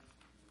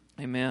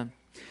Amen.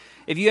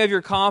 If you have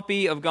your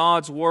copy of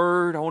God's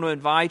Word, I want to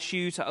invite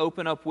you to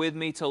open up with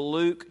me to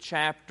Luke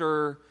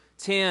chapter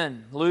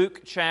 10.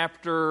 Luke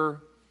chapter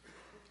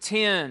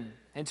 10.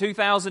 In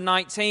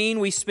 2019,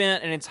 we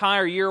spent an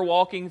entire year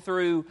walking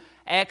through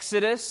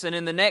Exodus, and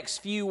in the next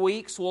few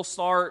weeks, we'll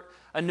start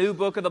a new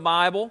book of the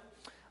Bible.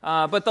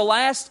 But the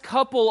last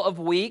couple of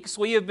weeks,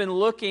 we have been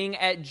looking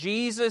at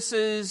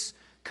Jesus'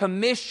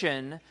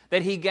 commission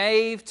that He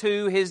gave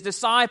to His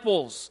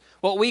disciples,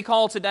 what we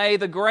call today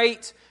the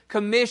Great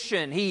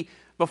Commission. He,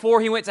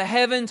 before He went to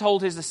heaven,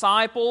 told His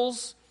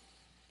disciples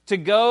to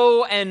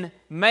go and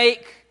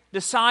make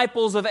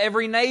disciples of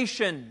every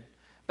nation,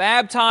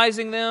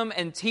 baptizing them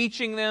and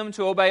teaching them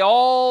to obey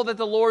all that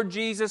the Lord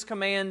Jesus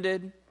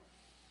commanded,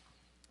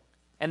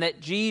 and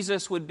that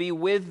Jesus would be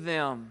with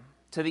them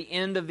to the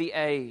end of the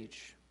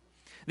age.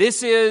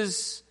 This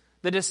is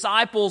the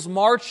disciples'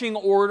 marching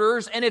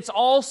orders, and it's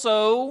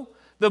also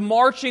the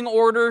marching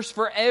orders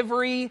for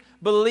every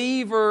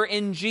believer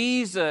in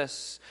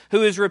Jesus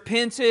who has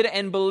repented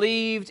and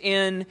believed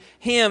in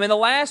Him. In the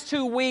last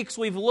 2 weeks,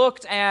 we've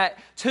looked at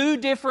two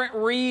different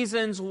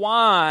reasons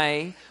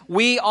why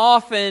we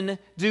often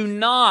do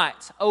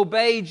not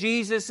obey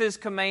Jesus'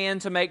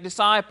 command to make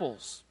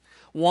disciples.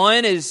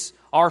 One is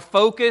our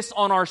focus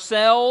on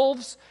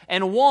ourselves,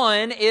 and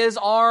one is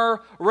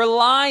our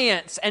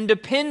reliance and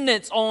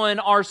dependence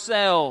on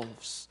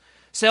ourselves.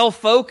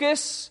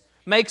 Self-focus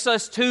makes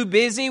us too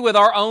busy with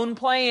our own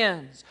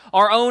plans,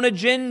 our own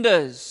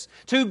agendas,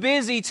 too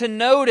busy to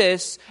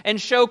notice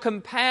and show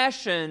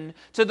compassion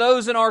to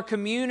those in our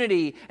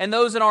community and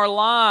those in our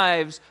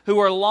lives who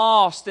are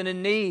lost and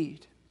in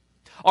need.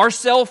 Our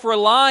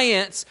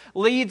self-reliance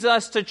leads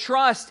us to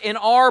trust in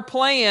our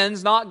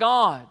plans, not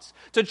God's.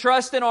 To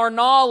trust in our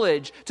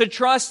knowledge, to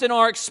trust in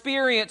our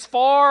experience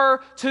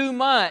far too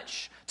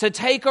much, to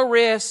take a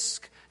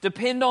risk,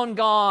 depend on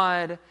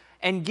God,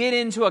 and get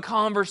into a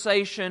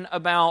conversation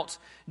about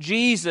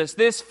Jesus.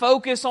 This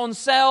focus on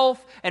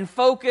self and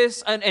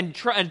focus and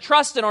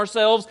trust in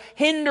ourselves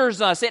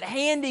hinders us. It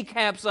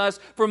handicaps us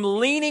from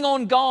leaning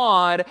on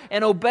God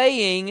and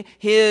obeying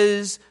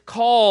His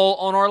call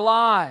on our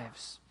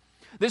lives.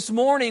 This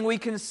morning we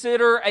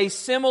consider a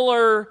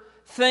similar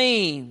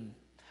theme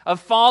of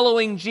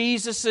following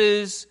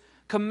Jesus'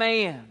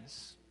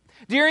 commands.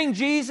 During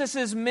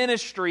Jesus'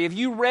 ministry, if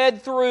you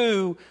read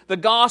through the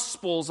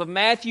Gospels of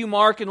Matthew,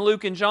 Mark, and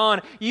Luke, and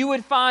John, you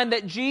would find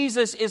that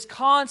Jesus is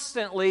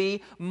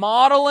constantly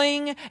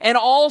modeling and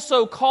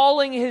also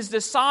calling His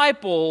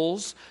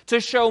disciples to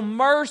show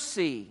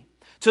mercy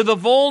to the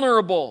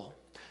vulnerable,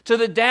 to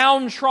the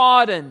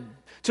downtrodden,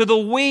 to the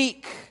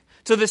weak,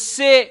 to the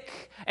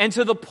sick, and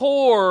to the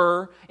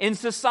poor in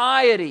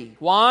society.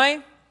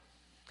 Why?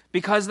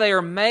 Because they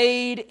are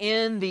made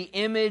in the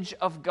image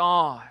of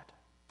God.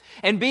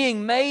 And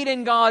being made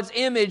in God's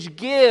image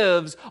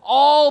gives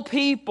all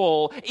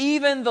people,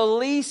 even the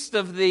least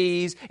of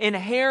these,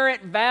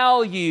 inherent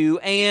value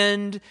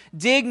and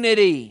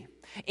dignity.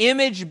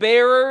 Image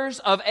bearers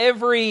of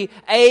every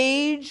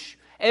age,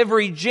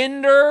 every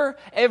gender,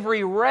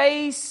 every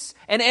race,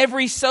 and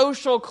every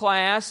social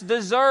class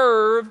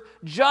deserve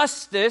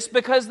justice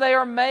because they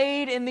are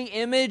made in the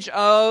image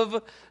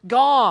of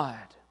God.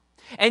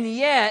 And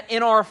yet,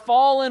 in our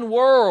fallen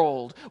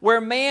world, where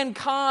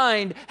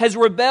mankind has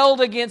rebelled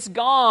against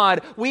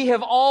God, we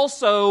have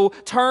also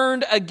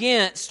turned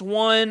against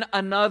one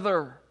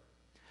another,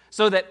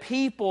 so that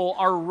people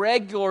are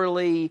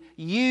regularly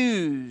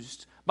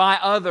used by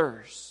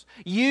others,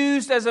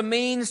 used as a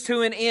means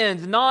to an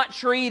end, not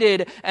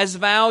treated as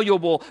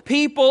valuable.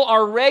 People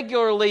are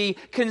regularly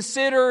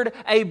considered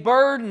a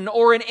burden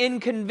or an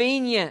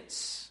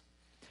inconvenience.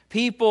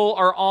 People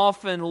are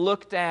often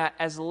looked at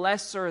as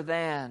lesser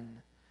than,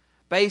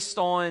 based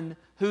on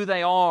who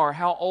they are,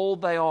 how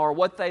old they are,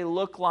 what they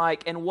look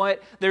like, and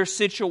what their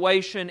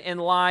situation in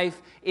life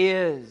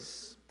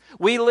is.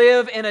 We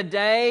live in a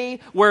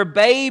day where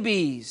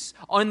babies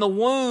in the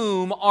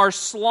womb are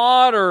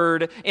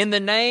slaughtered in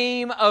the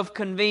name of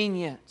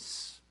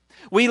convenience.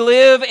 We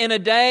live in a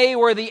day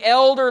where the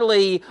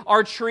elderly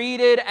are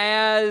treated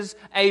as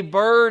a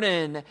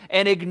burden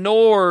and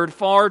ignored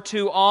far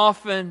too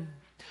often.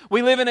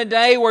 We live in a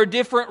day where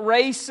different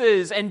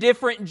races and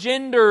different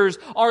genders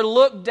are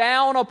looked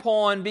down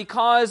upon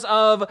because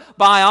of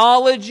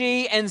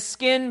biology and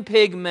skin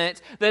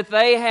pigment that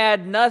they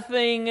had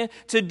nothing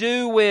to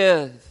do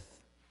with.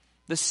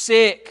 The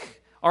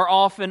sick are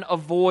often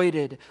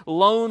avoided.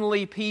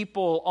 Lonely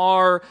people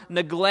are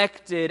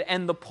neglected,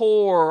 and the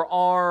poor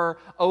are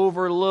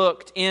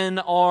overlooked in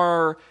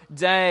our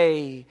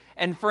day.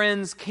 And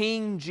friends,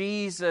 King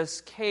Jesus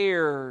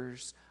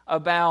cares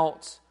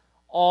about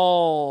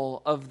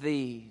all of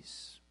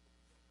these.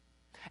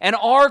 And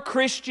our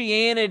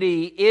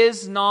Christianity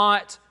is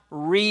not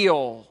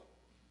real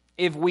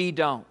if we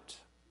don't.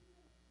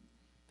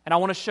 And I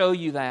want to show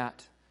you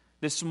that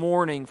this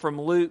morning from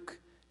Luke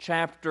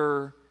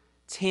chapter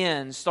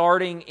 10,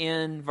 starting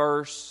in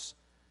verse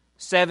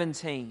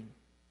 17.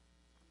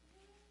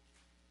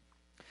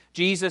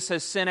 Jesus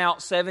has sent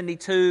out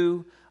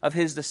 72 of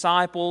His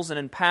disciples and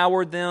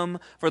empowered them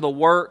for the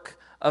work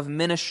of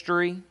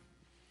ministry.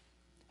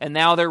 And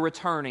now they're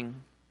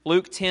returning.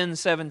 Luke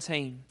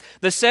 10:17.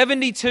 The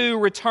 72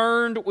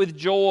 returned with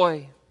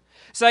joy,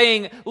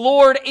 saying,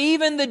 "Lord,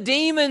 even the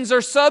demons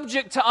are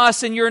subject to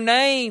us in Your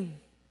name."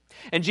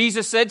 And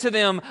Jesus said to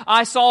them,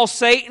 "I saw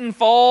Satan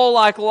fall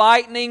like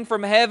lightning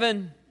from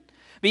heaven.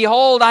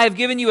 Behold, I have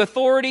given you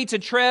authority to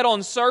tread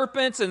on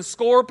serpents and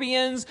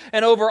scorpions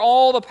and over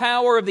all the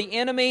power of the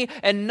enemy,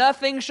 and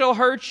nothing shall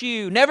hurt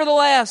you.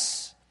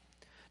 Nevertheless,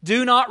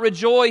 do not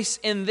rejoice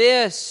in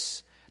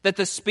this, that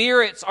the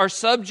spirits are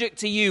subject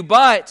to you,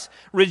 but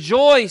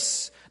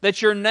rejoice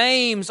that your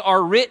names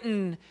are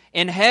written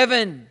in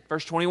heaven."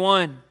 Verse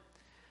 21.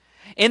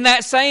 In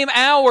that same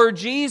hour,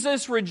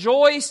 Jesus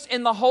rejoiced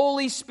in the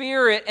Holy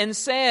Spirit and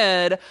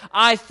said,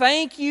 "I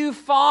thank You,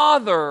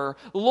 Father,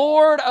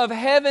 Lord of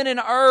heaven and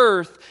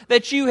earth,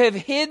 that You have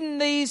hidden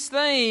these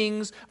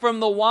things from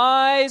the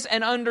wise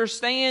and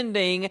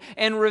understanding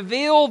and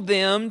revealed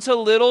them to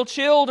little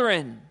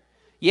children.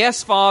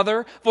 Yes,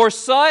 Father, for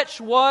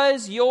such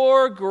was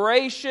Your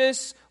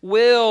gracious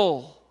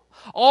will.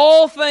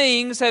 All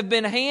things have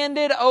been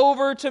handed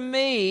over to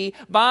Me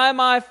by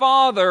My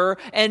Father,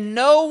 and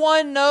no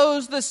one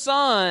knows the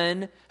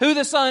Son, who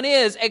the Son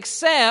is,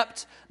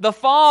 except the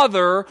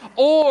Father,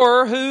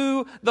 or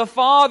who the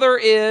Father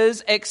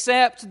is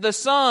except the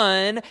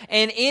Son,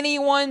 and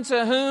anyone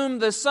to whom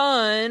the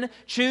Son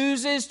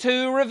chooses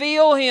to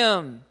reveal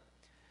Him."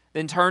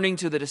 Then turning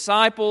to the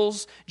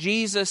disciples,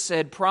 Jesus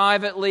said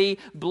privately,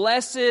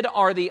 "Blessed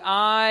are the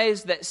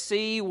eyes that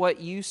see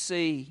what you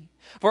see.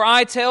 For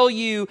I tell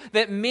you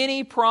that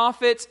many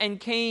prophets and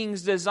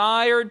kings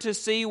desired to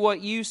see what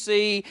you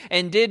see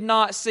and did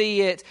not see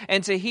it,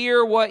 and to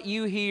hear what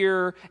you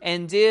hear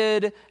and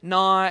did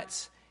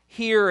not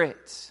hear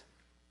it."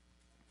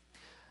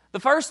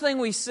 The first thing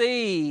we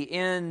see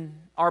in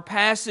our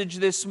passage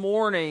this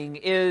morning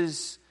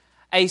is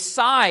a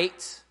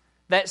sight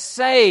that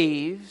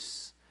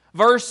saves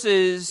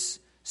versus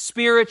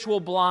spiritual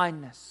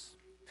blindness.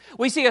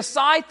 We see a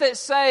sight that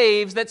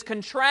saves that's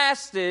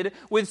contrasted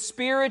with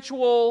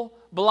spiritual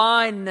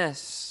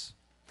blindness.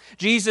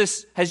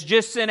 Jesus has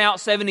just sent out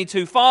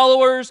 72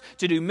 followers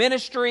to do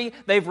ministry.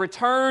 They've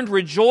returned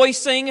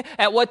rejoicing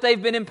at what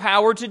they've been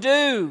empowered to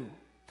do.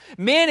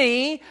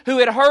 Many who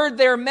had heard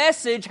their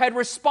message had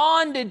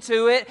responded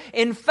to it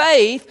in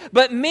faith,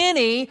 but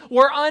many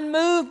were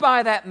unmoved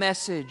by that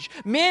message.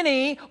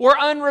 Many were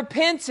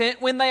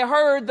unrepentant when they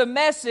heard the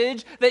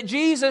message that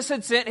Jesus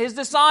had sent His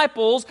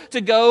disciples to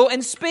go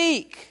and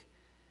speak.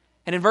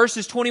 And in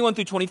verses 21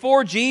 through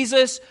 24,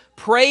 Jesus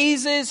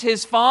praises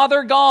His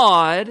Father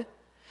God,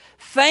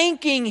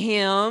 thanking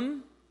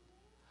Him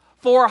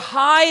for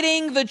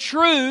hiding the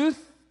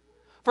truth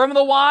from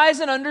the wise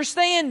and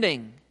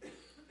understanding.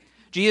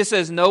 Jesus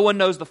says, "No one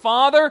knows the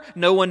Father,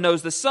 no one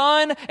knows the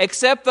Son,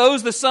 except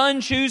those the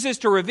Son chooses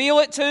to reveal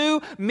it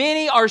to.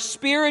 Many are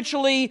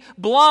spiritually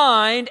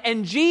blind,"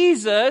 and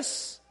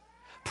Jesus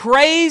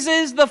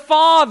praises the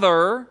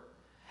Father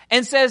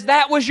and says,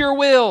 "That was Your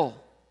will."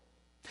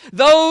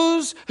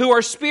 Those who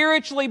are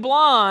spiritually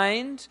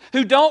blind,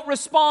 who don't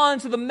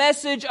respond to the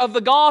message of the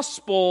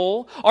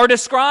gospel, are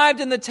described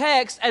in the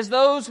text as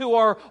those who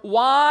are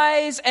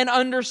wise and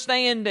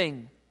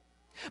understanding.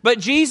 But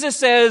Jesus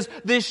says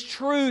this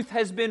truth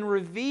has been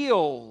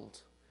revealed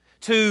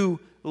to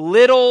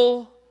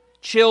little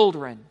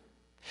children.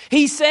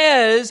 He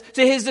says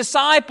to His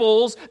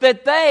disciples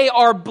that they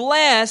are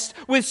blessed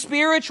with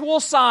spiritual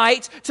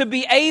sight to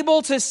be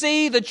able to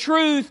see the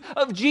truth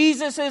of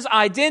Jesus'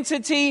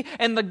 identity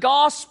and the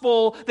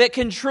gospel that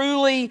can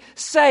truly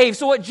save.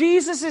 So what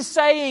Jesus is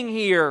saying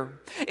here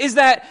is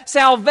that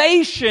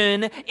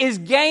salvation is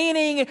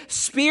gaining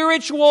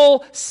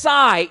spiritual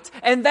sight,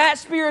 and that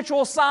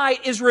spiritual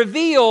sight is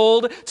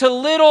revealed to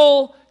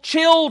little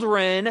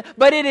children,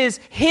 but it is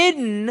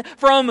hidden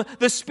from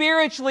the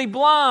spiritually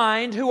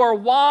blind who are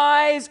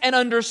wise and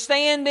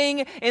understanding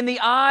in the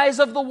eyes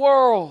of the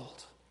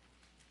world.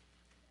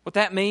 What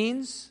that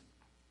means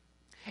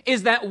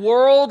is that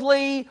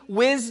worldly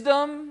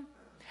wisdom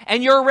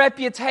and your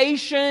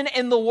reputation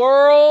in the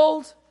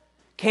world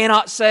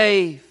cannot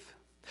save.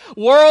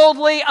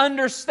 Worldly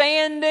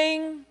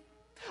understanding,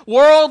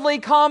 worldly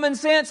common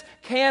sense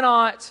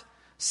cannot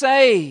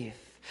save.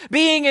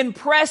 Being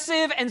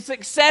impressive and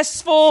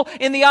successful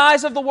in the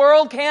eyes of the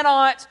world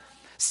cannot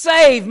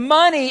save.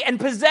 Money and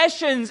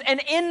possessions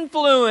and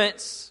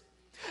influence,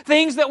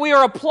 things that we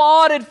are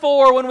applauded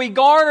for when we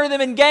garner them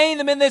and gain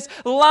them in this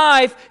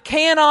life,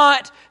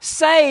 cannot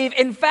save.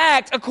 In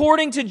fact,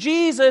 according to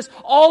Jesus,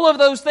 all of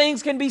those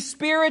things can be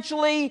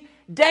spiritually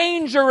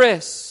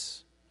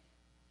dangerous.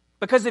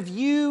 Because if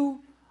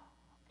you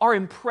are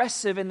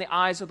impressive in the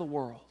eyes of the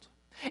world,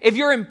 if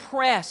you're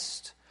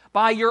impressed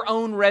by your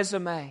own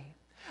resume,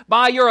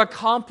 by your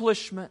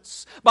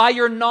accomplishments, by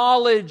your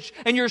knowledge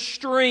and your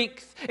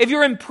strength, if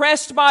you're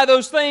impressed by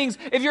those things,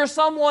 if you're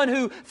someone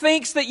who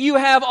thinks that you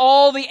have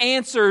all the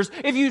answers,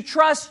 if you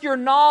trust your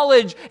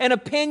knowledge and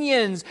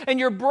opinions and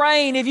your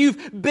brain, if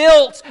you've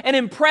built an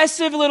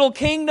impressive little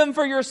kingdom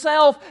for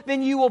yourself,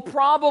 then you will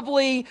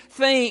probably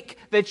think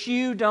that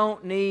you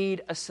don't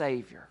need a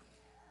Savior.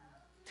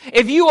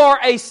 If you are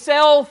a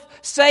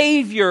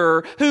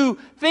self-savior who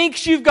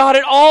thinks you've got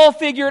it all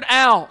figured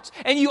out,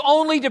 and you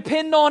only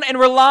depend on and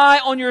rely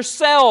on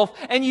yourself,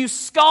 and you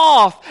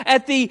scoff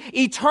at the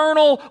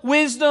eternal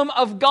wisdom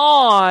of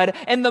God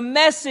and the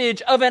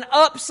message of an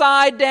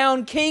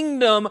upside-down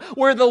kingdom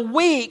where the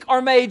weak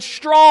are made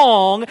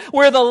strong,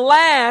 where the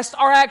last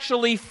are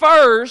actually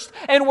first,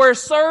 and where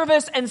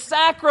service and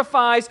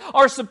sacrifice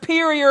are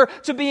superior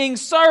to being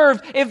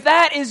served, if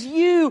that is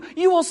you,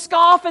 you will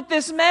scoff at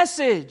this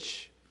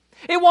message.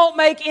 It won't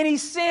make any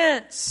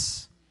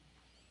sense.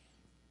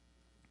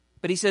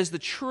 But he says the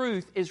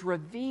truth is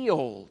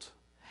revealed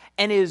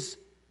and is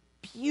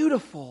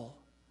beautiful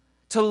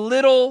to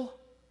little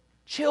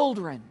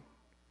children.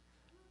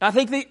 Now, I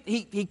think that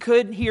he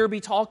could here be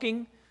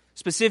talking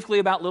specifically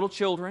about little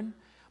children,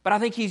 but I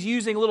think he's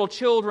using little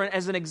children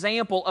as an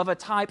example of a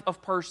type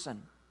of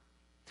person.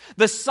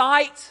 The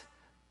sight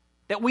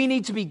that we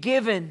need to be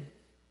given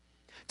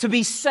to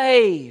be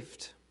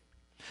saved,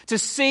 to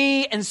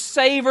see and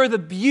savor the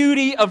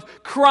beauty of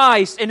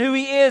Christ and who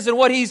He is and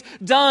what He's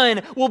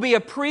done, will be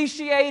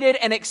appreciated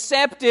and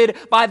accepted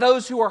by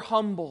those who are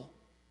humble,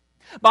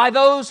 by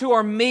those who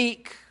are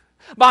meek,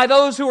 by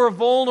those who are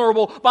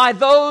vulnerable, by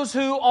those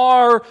who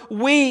are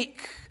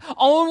weak.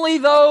 Only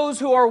those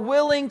who are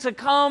willing to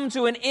come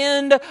to an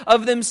end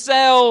of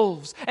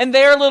themselves and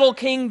their little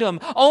kingdom.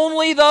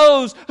 Only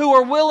those who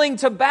are willing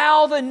to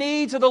bow the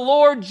knee to the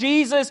Lord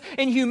Jesus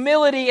in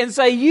humility and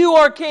say, "You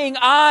are King,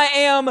 I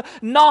am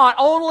not."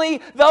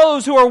 Only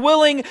those who are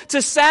willing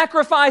to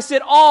sacrifice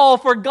it all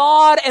for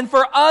God and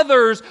for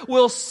others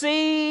will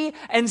see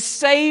and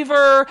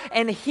savor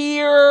and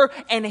hear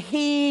and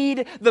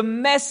heed the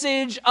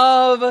message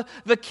of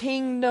the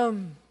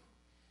kingdom.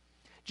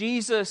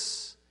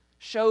 Jesus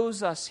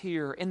shows us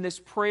here in this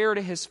prayer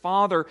to His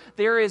Father,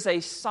 there is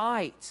a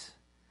sight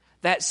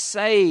that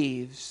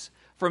saves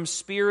from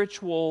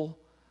spiritual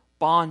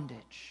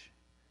bondage.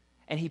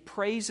 And He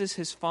praises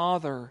His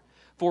Father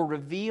for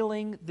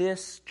revealing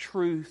this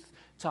truth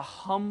to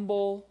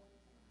humble,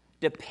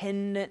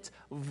 dependent,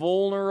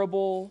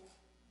 vulnerable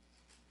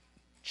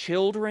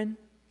children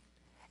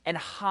and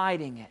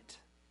hiding it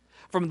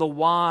from the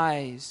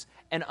wise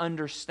and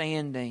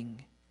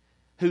understanding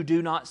who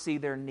do not see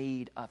their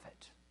need of it.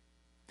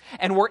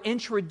 And we're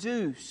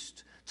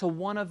introduced to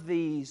one of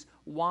these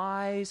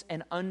wise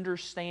and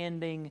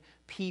understanding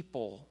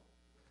people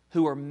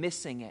who are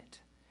missing it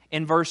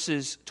in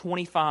verses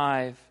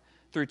 25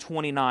 through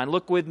 29.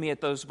 Look with me at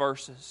those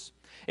verses.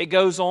 It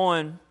goes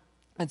on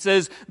and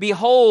says,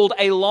 "Behold,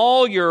 a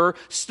lawyer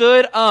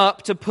stood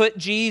up to put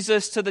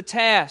Jesus to the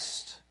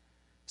test,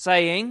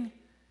 saying,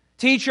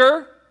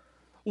 'Teacher,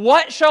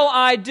 what shall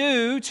I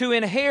do to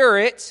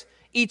inherit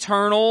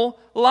eternal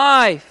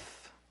life?'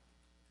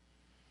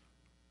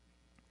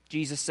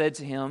 Jesus said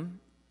to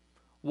him,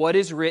 'What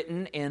is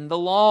written in the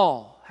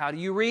law? How do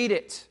you read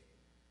it?'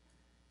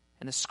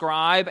 And the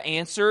scribe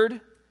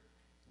answered,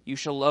 'You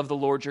shall love the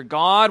Lord your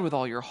God with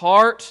all your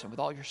heart, and with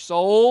all your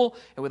soul,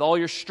 and with all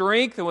your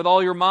strength, and with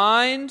all your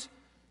mind,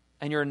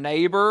 and your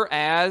neighbor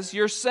as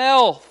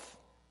yourself.'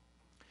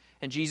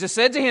 And Jesus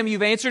said to him,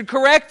 'You've answered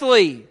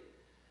correctly.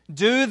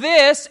 Do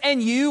this,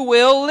 and you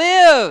will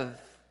live.'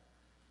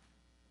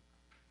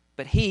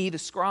 But he, the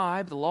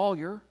scribe, the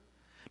lawyer,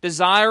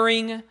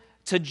 desiring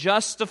to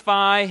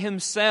justify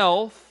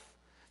himself,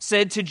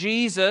 said to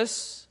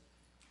Jesus,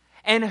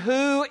 'And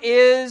who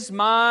is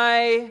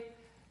my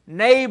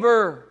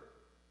neighbor?'"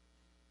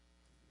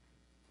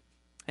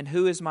 And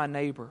who is my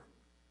neighbor?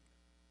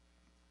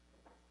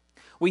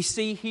 We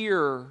see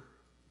here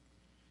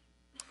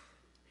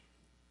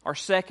our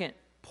second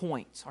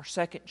point, our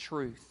second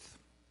truth.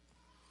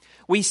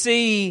 We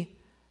see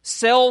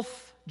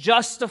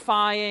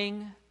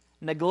self-justifying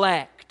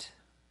neglect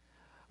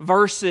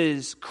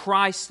versus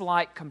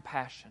Christ-like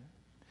compassion.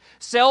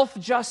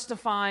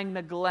 Self-justifying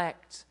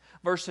neglect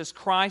versus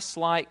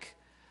Christ-like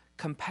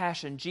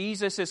compassion.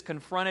 Jesus is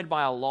confronted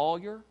by a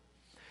lawyer.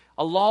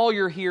 A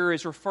lawyer here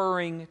is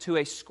referring to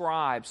a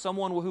scribe,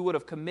 someone who would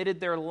have committed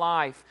their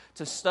life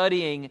to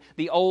studying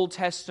the Old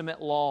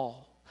Testament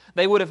law.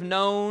 They would have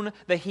known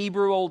the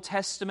Hebrew Old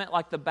Testament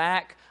like the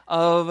back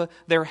of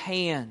their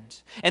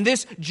hand. And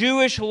this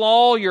Jewish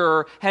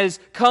lawyer has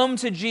come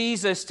to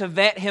Jesus to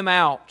vet Him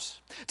out,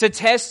 to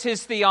test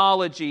His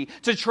theology,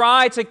 to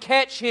try to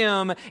catch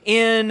Him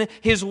in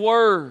His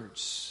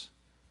words.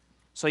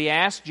 So he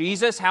asks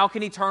Jesus, "How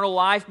can eternal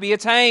life be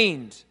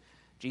attained?"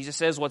 Jesus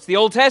says, "What's the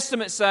Old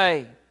Testament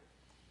say?"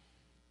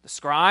 The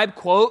scribe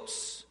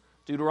quotes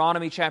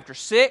Deuteronomy chapter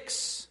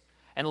 6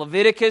 and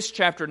Leviticus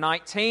chapter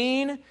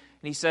 19.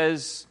 And he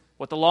says,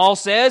 what the law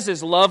says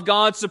is love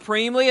God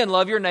supremely and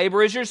love your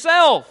neighbor as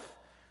yourself.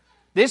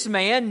 This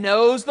man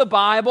knows the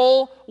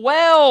Bible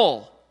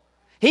well.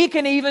 He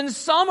can even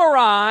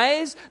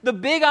summarize the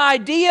big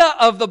idea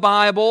of the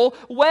Bible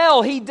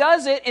well. He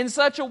does it in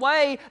such a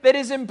way that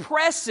is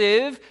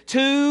impressive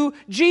to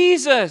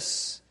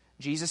Jesus.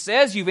 Jesus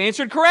says, "You've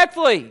answered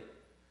correctly.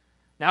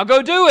 Now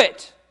go do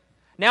it.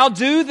 Now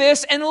do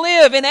this and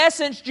live." In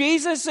essence,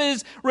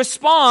 Jesus'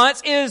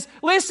 response is,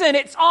 listen,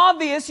 it's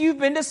obvious you've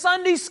been to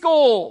Sunday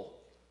school.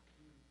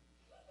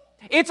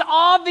 It's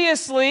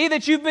obviously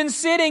that you've been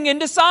sitting in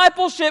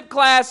discipleship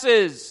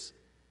classes.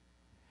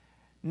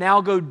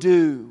 Now go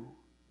do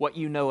what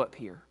you know up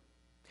here.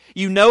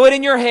 You know it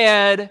in your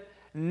head.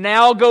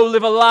 Now go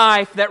live a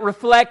life that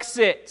reflects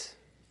it.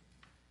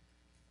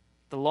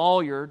 The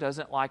lawyer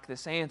doesn't like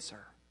this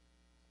answer.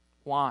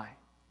 Why?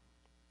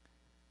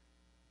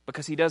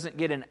 Because he doesn't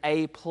get an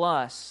A+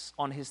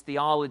 on his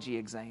theology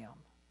exam.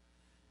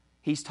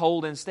 He's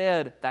told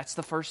instead, that's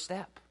the first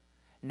step.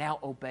 Now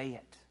obey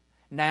it.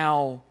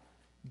 Now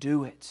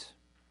do it.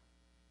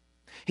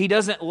 He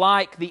doesn't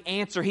like the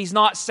answer. He's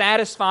not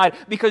satisfied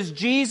because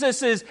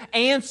Jesus'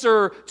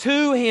 answer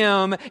to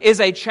him is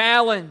a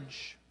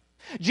challenge.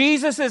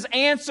 Jesus'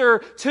 answer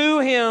to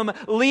him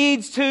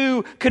leads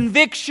to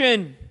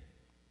conviction.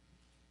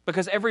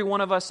 Because every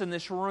one of us in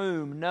this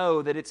room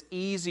know that it's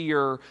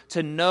easier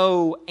to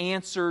know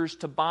answers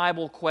to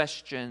Bible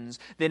questions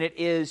than it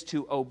is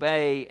to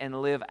obey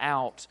and live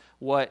out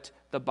what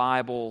the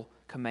Bible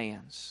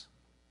commands.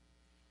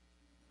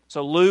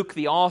 So Luke,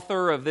 the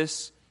author of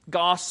this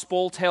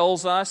Gospel,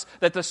 tells us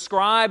that the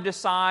scribe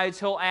decides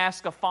he'll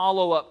ask a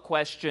follow-up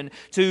question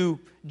to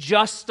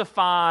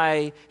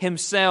justify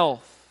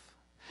himself.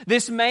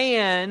 This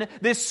man,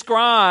 this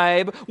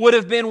scribe, would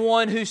have been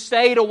one who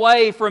stayed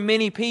away from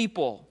many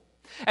people.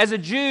 As a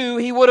Jew,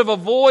 he would have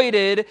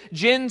avoided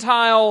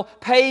Gentile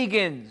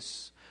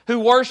pagans who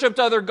worshipped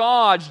other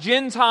gods,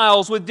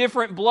 Gentiles with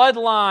different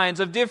bloodlines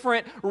of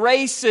different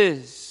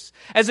races.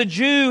 As a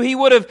Jew, he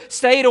would have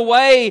stayed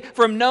away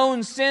from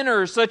known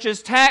sinners such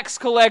as tax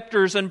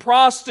collectors and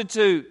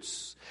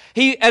prostitutes.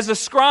 As a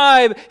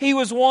scribe, he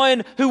was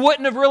one who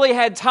wouldn't have really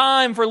had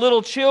time for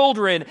little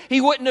children.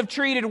 He wouldn't have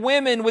treated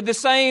women with the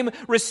same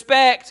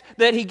respect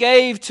that he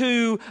gave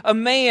to a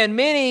man.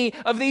 Many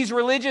of these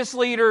religious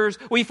leaders,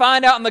 we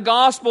find out in the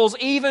Gospels,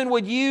 even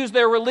would use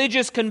their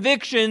religious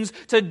convictions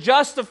to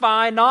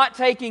justify not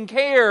taking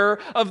care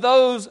of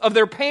those of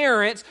their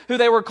parents who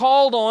they were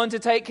called on to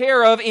take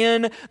care of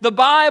in the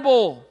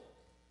Bible.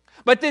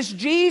 But this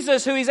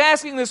Jesus who he's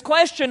asking this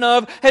question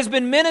of has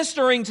been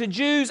ministering to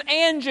Jews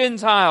and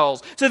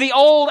Gentiles, to the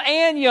old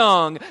and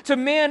young, to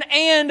men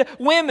and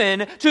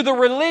women, to the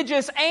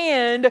religious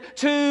and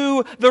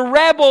to the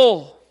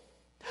rebel.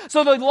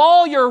 So the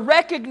lawyer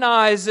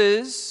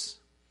recognizes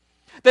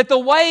that the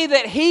way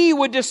that he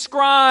would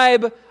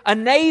describe a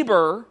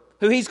neighbor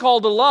who he's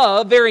called to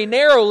love very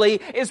narrowly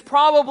is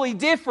probably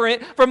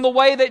different from the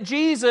way that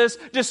Jesus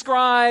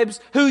describes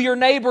who your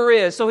neighbor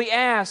is. So he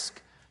asks,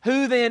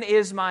 who then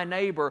is my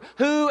neighbor?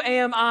 Who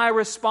am I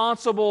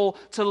responsible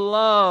to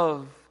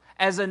love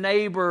as a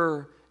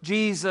neighbor?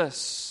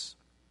 Jesus.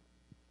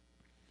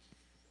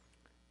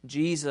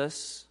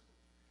 Jesus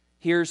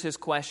hears his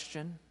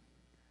question,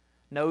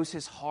 knows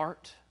his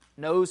heart,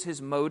 knows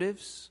his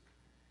motives,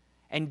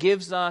 and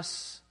gives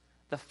us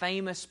the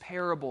famous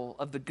parable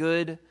of the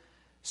Good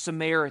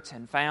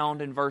Samaritan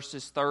found in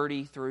verses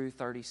 30 through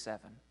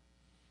 37.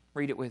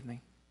 Read it with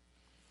me.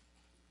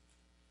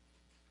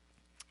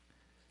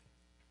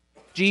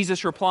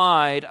 Jesus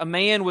replied, "A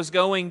man was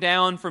going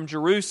down from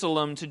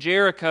Jerusalem to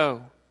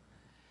Jericho,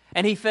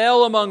 and he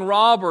fell among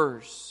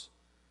robbers,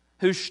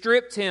 who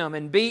stripped him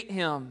and beat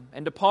him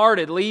and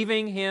departed,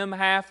 leaving him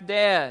half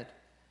dead.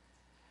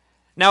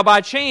 Now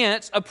by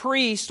chance a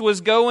priest was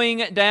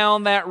going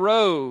down that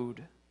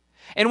road,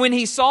 and when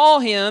he saw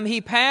him, he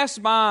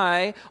passed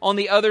by on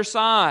the other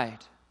side.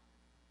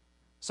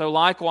 So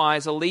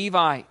likewise a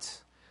Levite,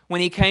 when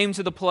he came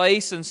to the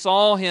place and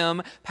saw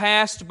him,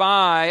 passed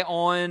by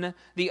on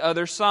the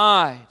other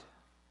side.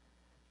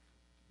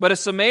 But a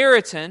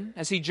Samaritan,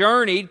 as he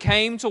journeyed,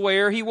 came to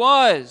where he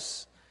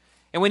was.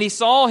 And when he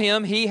saw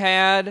him, he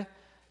had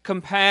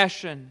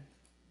compassion.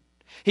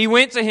 He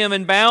went to him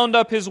and bound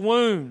up his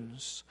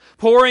wounds,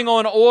 pouring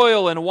on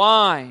oil and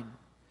wine.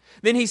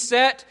 Then he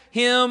set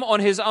him on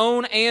his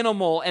own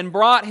animal and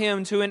brought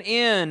him to an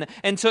inn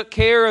and took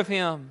care of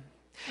him.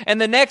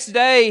 And the next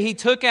day he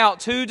took out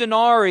 2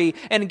 denarii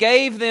and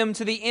gave them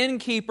to the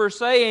innkeeper,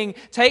 saying,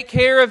 'Take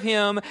care of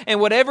him, and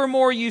whatever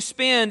more you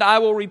spend I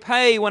will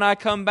repay when I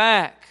come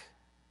back.'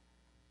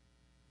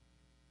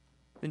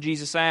 Then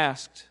Jesus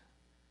asked,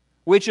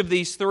 'Which of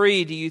these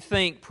 3 do you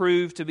think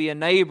proved to be a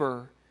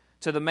neighbor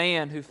to the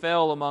man who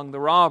fell among the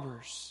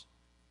robbers?'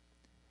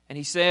 And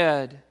he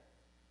said,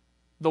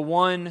 'The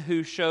one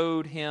who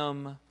showed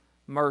him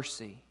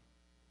mercy.'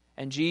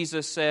 And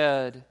Jesus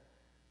said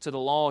to the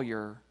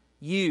lawyer,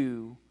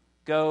 'You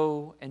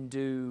go and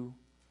do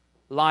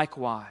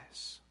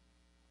likewise.'"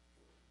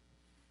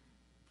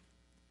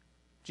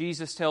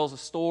 Jesus tells a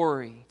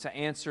story to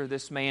answer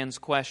this man's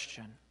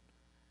question.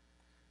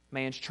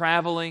 Man's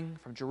traveling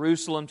from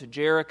Jerusalem to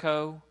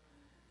Jericho.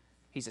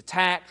 He's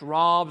attacked,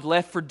 robbed,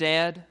 left for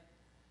dead.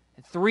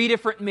 And 3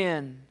 different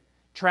men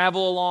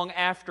travel along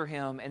after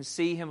him and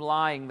see him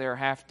lying there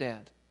half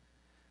dead.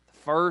 The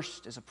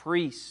first is a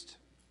priest,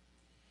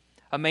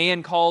 a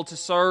man called to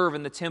serve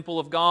in the temple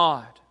of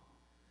God,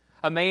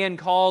 a man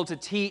called to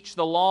teach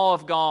the law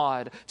of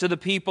God to the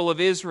people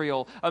of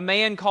Israel, a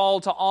man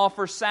called to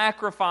offer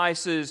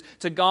sacrifices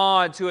to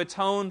God to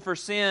atone for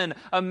sin,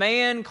 a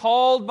man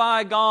called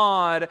by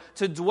God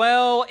to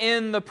dwell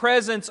in the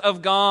presence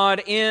of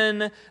God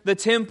in the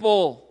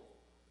temple.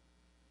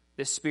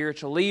 This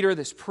spiritual leader,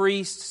 this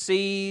priest,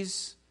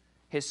 sees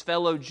his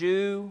fellow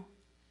Jew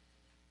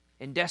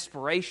in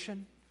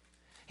desperation.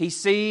 He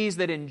sees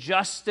that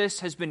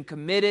injustice has been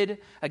committed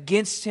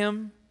against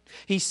him.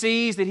 He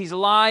sees that he's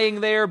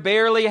lying there,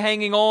 barely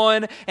hanging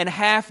on and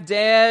half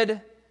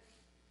dead.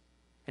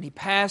 And he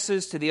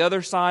passes to the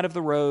other side of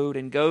the road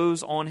and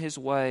goes on his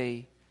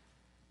way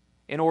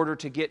in order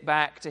to get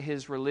back to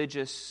his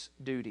religious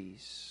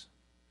duties.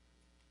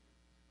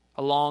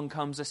 Along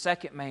comes a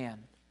second man,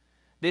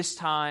 this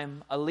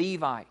time a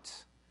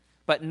Levite,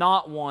 but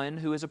not one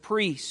who is a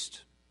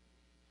priest.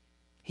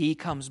 He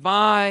comes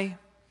by,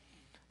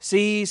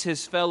 sees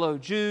his fellow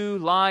Jew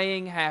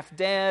lying half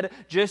dead,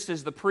 just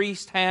as the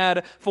priest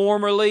had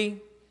formerly.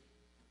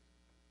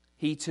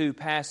 He too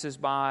passes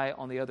by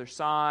on the other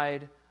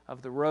side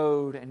of the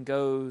road and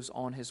goes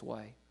on his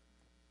way.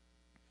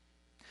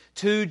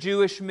 2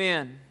 Jewish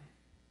men,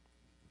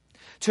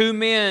 2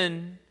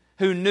 men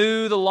who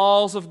knew the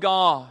laws of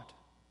God,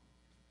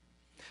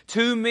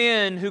 2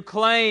 men who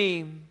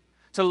claim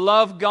to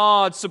love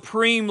God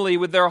supremely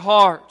with their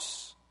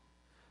hearts.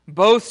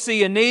 Both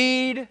see a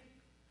need,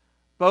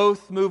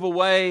 both move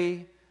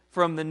away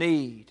from the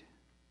need.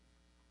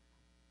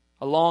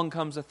 Along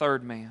comes a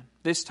third man.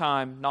 This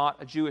time,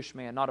 not a Jewish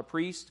man, not a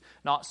priest,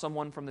 not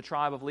someone from the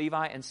tribe of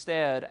Levi.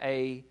 Instead,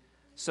 a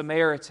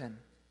Samaritan.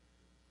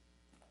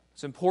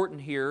 It's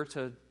important here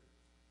to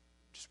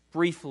just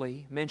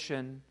briefly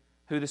mention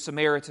who the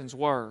Samaritans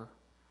were.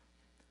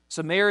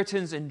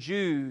 Samaritans and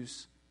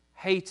Jews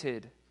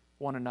hated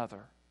one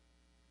another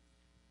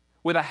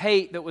with a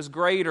hate that was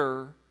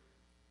greater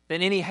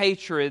than any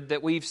hatred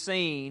that we've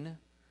seen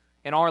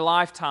in our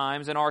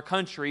lifetimes, in our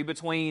country,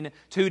 between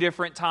 2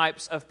 different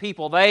types of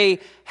people. They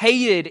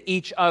hated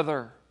each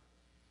other.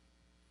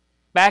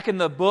 Back in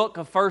the book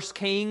of 1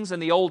 Kings in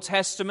the Old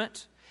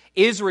Testament,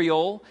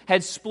 Israel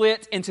had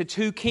split into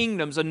 2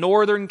 kingdoms, a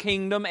northern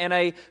kingdom and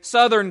a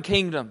southern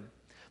kingdom.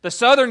 The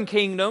southern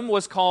kingdom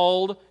was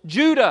called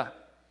Judah,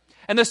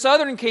 and the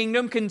southern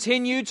kingdom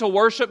continued to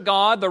worship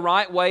God the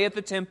right way at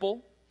the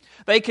temple.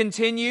 They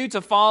continued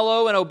to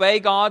follow and obey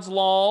God's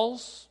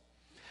laws.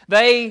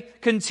 They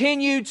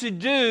continued to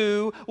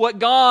do what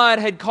God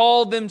had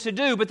called them to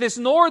do. But this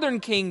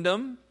northern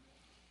kingdom,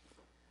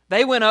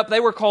 they went up, they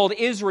were called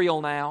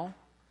Israel now.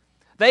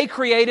 They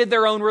created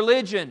their own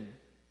religion.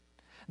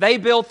 They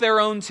built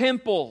their own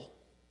temple.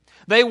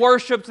 They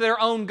worshiped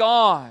their own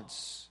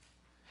gods.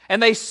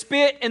 And they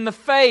spit in the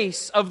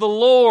face of the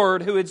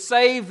Lord who had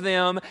saved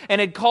them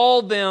and had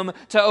called them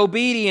to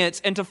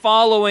obedience and to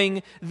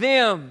following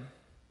them.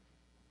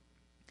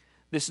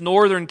 This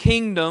northern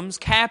kingdom's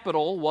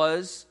capital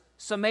was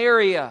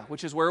Samaria,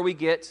 which is where we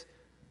get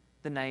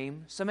the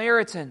name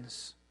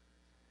Samaritans.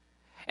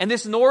 And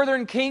this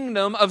northern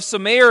kingdom of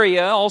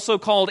Samaria, also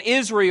called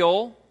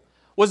Israel,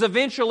 was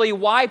eventually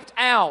wiped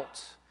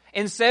out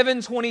in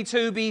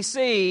 722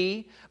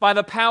 BC by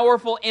the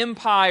powerful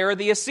empire,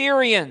 the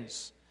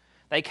Assyrians.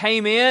 They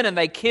came in and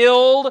they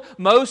killed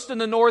most in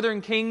the northern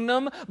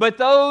kingdom, but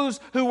those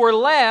who were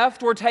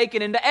left were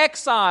taken into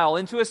exile,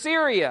 into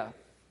Assyria.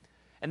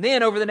 And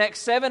then over the next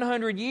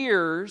 700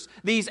 years,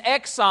 these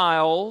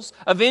exiles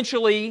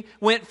eventually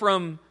went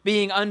from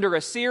being under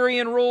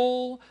Assyrian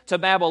rule to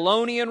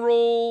Babylonian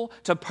rule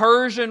to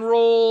Persian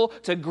rule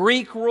to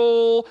Greek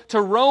rule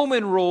to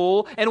Roman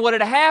rule. And what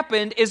had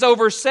happened is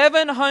over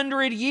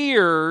 700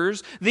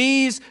 years,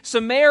 these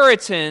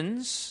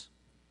Samaritans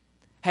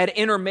had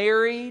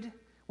intermarried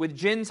with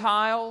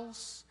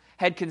Gentiles,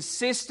 had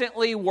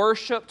consistently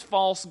worshipped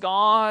false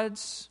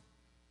gods,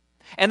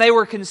 and they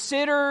were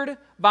considered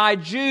by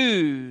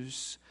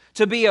Jews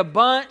to be a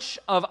bunch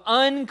of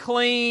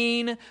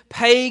unclean,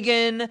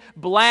 pagan,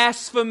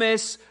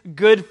 blasphemous,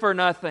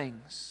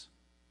 good-for-nothings.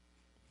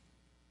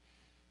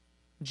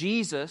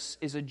 Jesus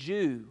is a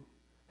Jew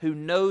who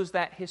knows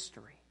that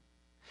history.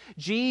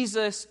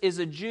 Jesus is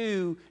a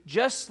Jew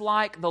just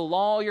like the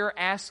lawyer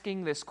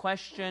asking this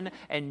question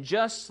and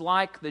just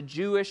like the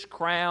Jewish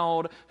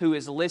crowd who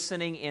is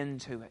listening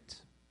into it.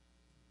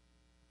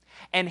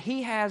 And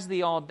he has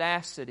the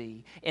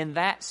audacity in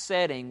that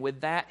setting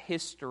with that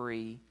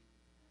history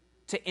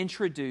to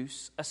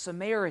introduce a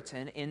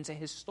Samaritan into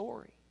his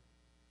story.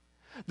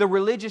 The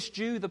religious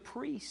Jew, the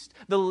priest,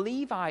 the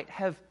Levite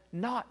have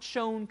not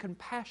shown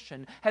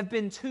compassion, have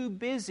been too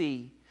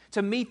busy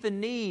to meet the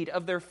need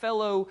of their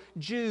fellow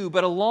Jew.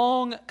 But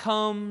along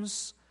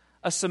comes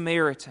a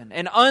Samaritan.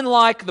 And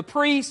unlike the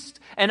priest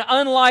and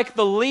unlike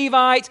the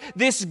Levite,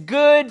 this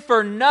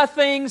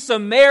good-for-nothing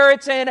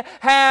Samaritan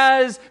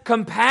has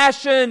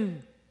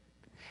compassion.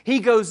 He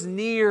goes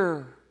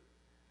near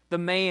the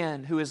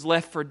man who is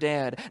left for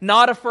dead,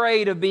 not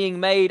afraid of being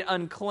made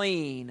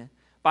unclean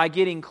by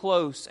getting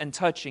close and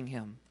touching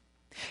him.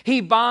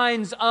 He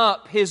binds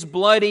up his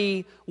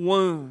bloody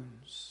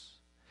wounds.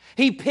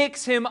 He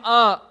picks him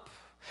up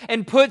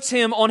and puts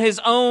him on his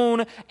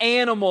own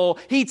animal.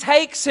 He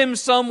takes him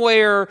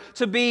somewhere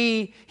to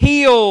be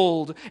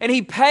healed, and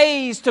he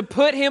pays to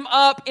put him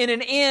up in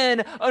an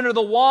inn under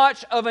the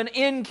watch of an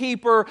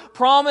innkeeper,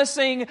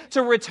 promising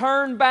to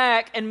return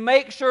back and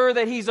make sure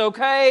that he's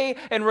okay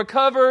and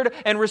recovered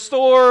and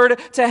restored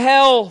to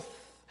health.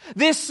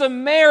 This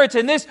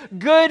Samaritan, this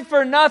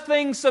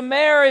good-for-nothing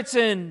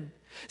Samaritan,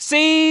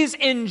 sees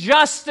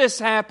injustice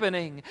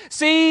happening,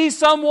 sees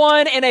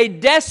someone in a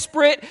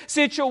desperate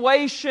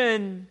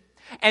situation,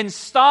 and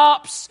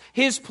stops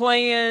his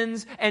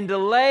plans and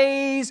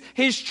delays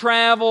his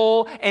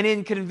travel and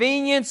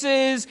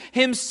inconveniences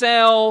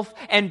himself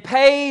and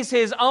pays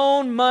his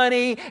own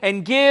money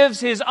and gives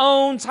his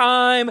own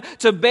time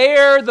to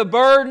bear the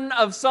burden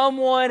of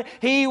someone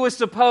he was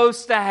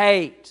supposed to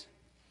hate.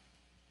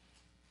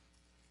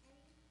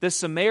 The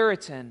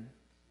Samaritan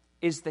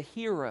is the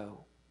hero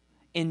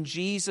in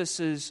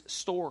Jesus'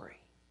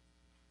 story,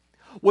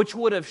 which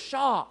would have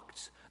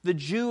shocked the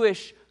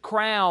Jewish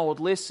crowd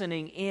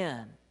listening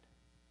in.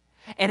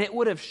 And it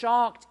would have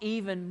shocked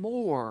even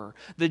more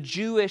the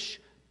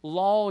Jewish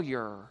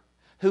lawyer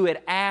who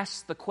had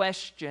asked the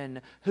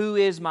question, "Who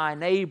is my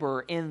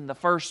neighbor?" in the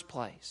first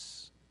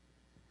place.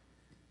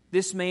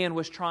 This man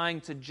was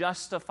trying to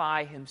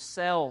justify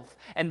himself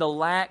and the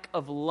lack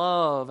of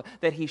love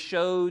that he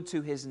showed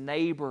to his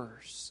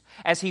neighbors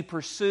as he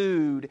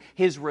pursued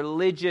his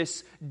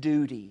religious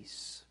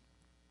duties.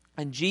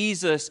 And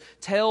Jesus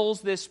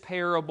tells this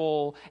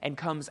parable and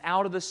comes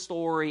out of the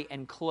story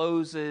and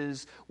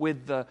closes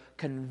with the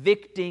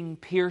convicting,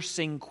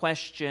 piercing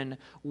question,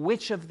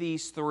 which of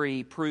these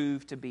three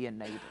proved to be a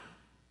neighbor?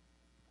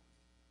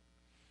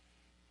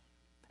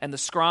 And the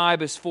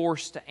scribe is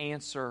forced to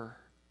answer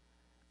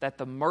that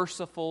the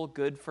merciful,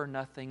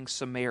 good-for-nothing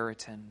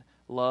Samaritan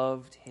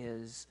loved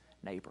his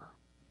neighbor.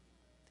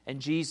 And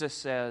Jesus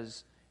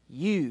says,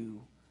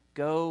 "You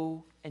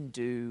go and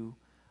do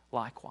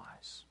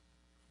likewise."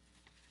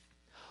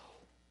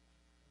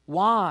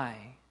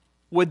 Why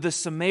would the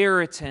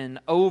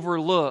Samaritan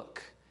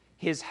overlook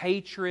his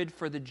hatred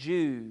for the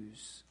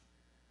Jews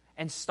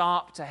and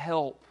stop to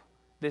help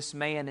this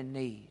man in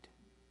need?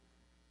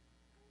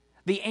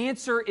 The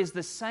answer is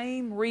the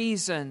same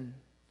reason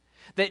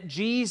that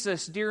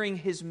Jesus, during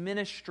His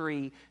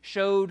ministry,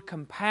 showed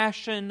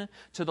compassion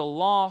to the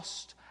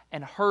lost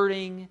and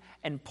hurting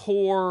and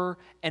poor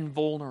and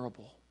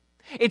vulnerable.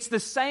 It's the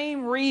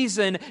same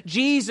reason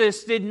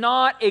Jesus did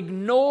not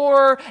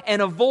ignore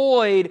and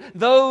avoid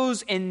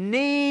those in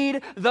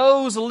need,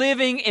 those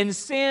living in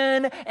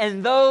sin,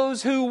 and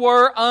those who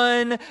were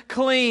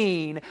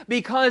unclean,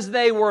 because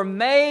they were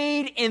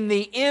made in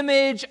the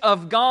image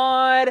of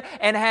God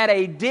and had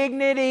a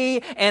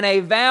dignity and a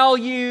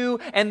value,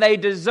 and they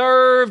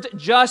deserved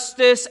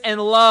justice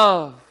and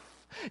love.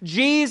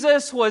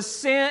 Jesus was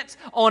sent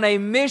on a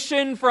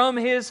mission from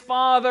His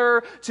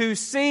Father to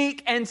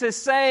seek and to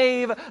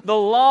save the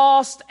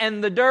lost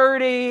and the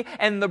dirty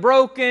and the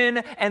broken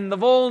and the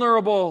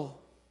vulnerable.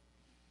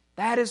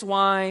 That is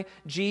why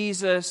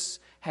Jesus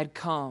had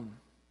come,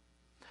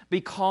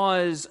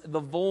 because the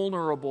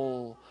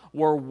vulnerable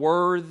were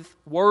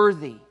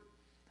worthy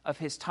of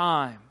His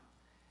time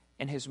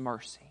and His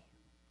mercy.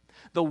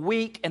 The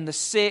weak and the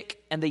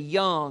sick and the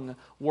young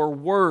were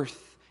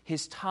worth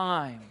His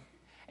time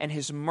and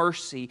His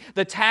mercy.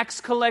 The tax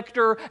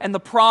collector and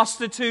the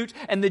prostitute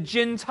and the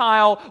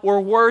Gentile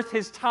were worth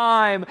His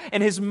time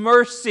and His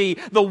mercy.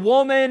 The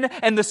woman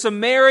and the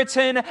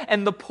Samaritan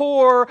and the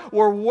poor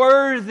were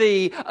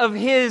worthy of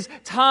His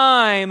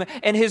time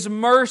and His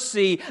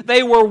mercy.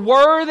 They were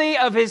worthy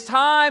of His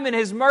time and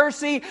His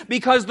mercy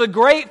because the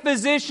great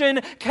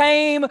physician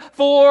came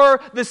for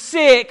the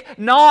sick,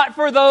 not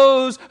for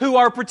those who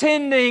are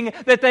pretending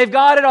that they've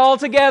got it all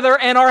together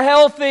and are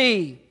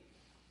healthy.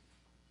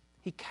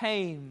 He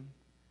came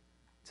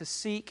to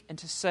seek and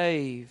to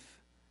save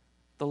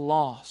the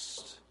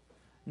lost,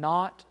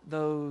 not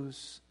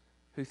those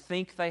who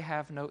think they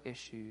have no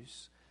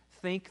issues,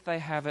 think they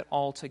have it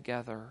all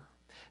together,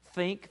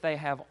 think they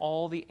have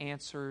all the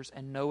answers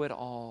and know it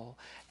all,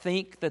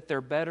 think that they're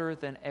better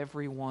than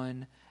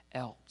everyone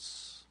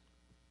else.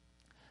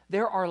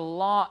 There are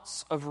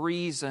lots of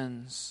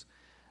reasons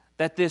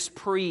that this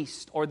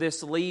priest or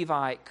this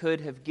Levite could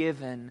have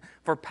given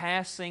for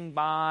passing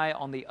by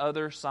on the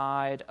other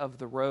side of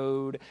the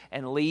road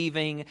and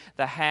leaving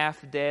the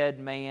half-dead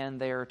man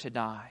there to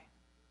die.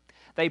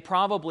 They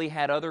probably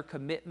had other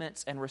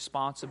commitments and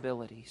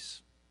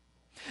responsibilities.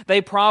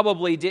 They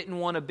probably didn't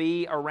want to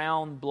be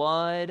around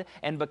blood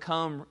and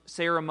become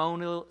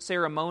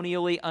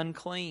ceremonially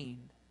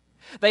unclean.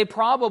 They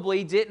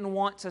probably didn't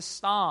want to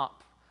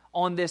stop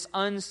on this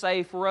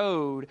unsafe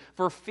road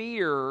for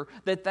fear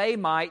that they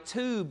might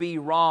too be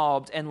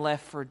robbed and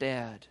left for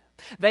dead.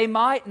 They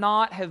might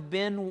not have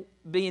been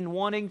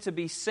wanting to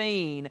be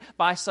seen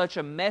by such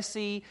a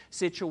messy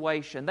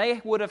situation.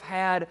 They would have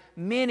had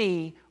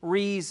many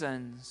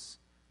reasons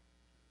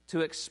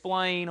to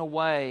explain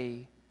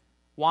away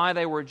why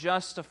they were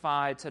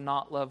justified to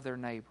not love their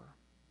neighbor.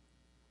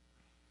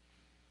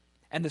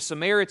 And the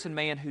Samaritan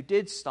man who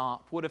did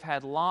stop would have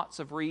had lots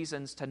of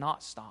reasons to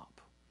not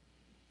stop.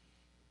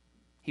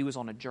 He was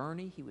on a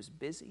journey. He was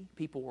busy.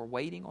 People were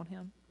waiting on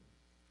him.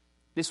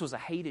 This was a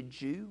hated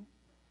Jew.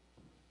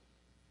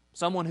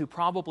 Someone who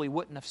probably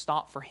wouldn't have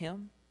stopped for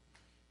him.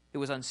 It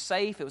was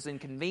unsafe. It was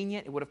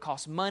inconvenient. It would have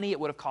cost money. It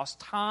would have cost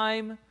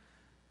time.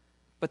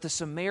 But the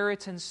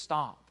Samaritan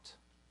stopped.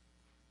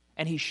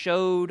 And he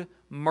showed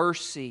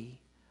mercy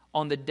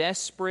on the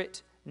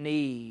desperate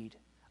need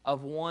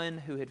of one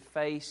who had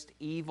faced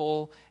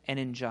evil and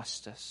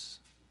injustice.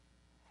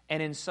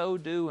 And in so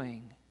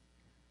doing,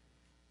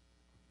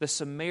 the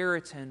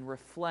Samaritan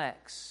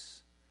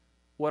reflects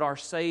what our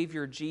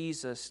Savior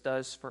Jesus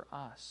does for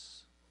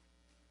us.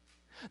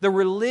 The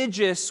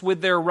religious, with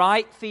their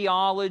right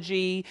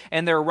theology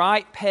and their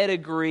right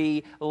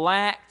pedigree,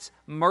 lacked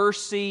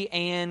mercy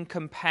and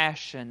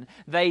compassion.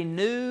 They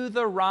knew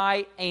the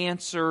right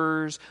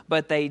answers,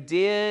 but they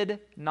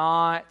did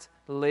not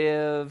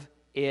live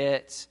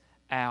it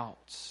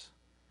out.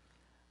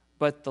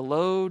 But the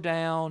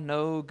low-down,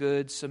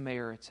 no-good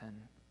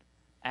Samaritan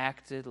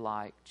acted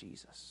like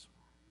Jesus.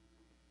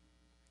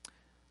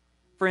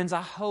 Friends,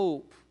 I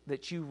hope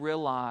that you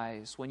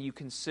realize when you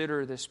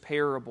consider this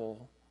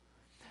parable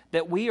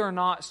that we are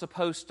not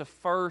supposed to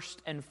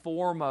first and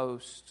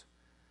foremost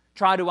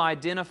try to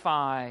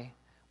identify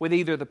with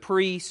either the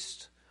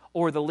priest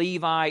or the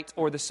Levite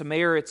or the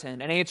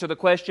Samaritan and answer the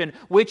question,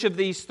 which of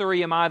these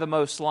three am I the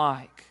most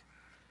like?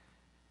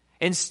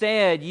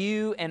 Instead,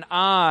 you and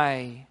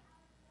I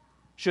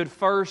should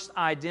first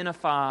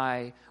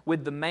identify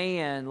with the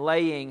man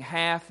laying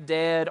half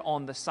dead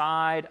on the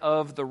side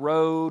of the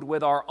road,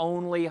 with our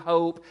only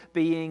hope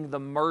being the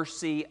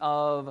mercy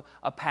of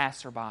a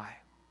passerby.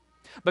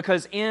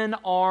 Because in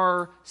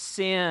our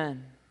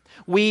sin,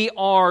 we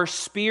are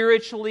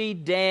spiritually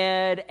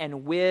dead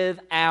and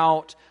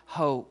without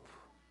hope.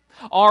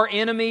 Our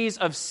enemies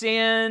of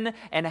sin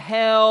and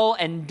hell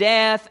and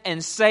death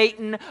and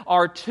Satan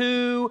are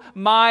too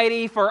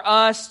mighty for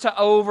us to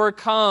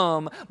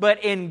overcome.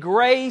 But in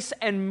grace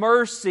and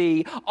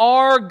mercy,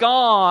 our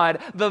God,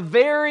 the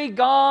very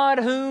God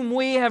whom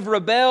we have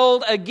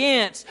rebelled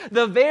against,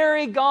 the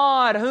very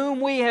God whom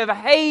we have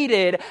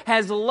hated,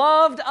 has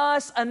loved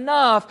us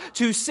enough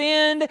to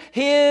send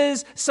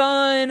His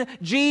Son,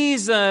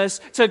 Jesus,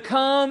 to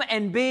come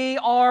and be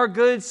our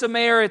Good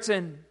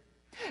Samaritan.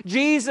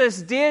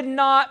 Jesus did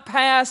not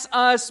pass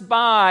us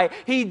by.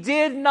 He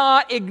did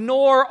not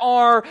ignore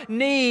our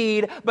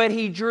need, but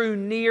He drew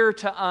near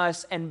to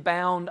us and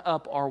bound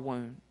up our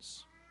wounds.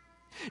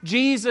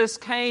 Jesus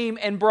came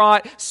and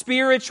brought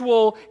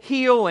spiritual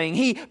healing.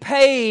 He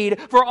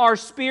paid for our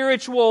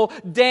spiritual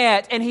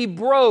debt, and He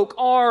broke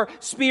our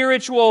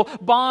spiritual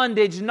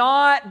bondage,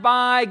 not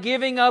by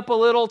giving up a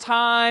little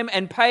time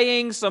and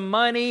paying some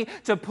money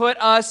to put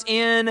us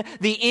in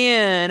the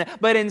inn,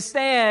 but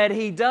instead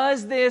He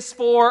does this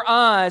for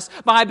us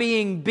by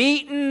being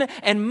beaten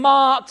and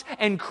mocked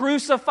and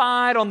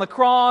crucified on the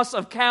cross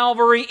of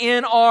Calvary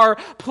in our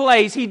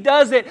place. He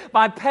does it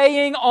by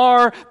paying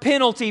our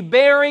penalty,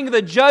 bearing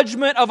the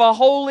judgment of a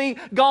holy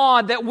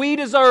God that we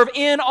deserve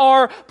in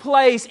our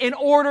place in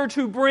order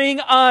to bring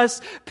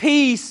us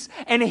peace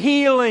and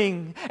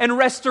healing and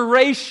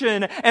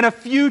restoration and a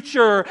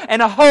future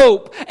and a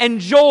hope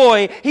and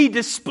joy. He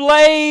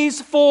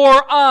displays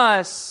for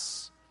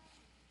us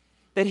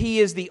that He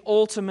is the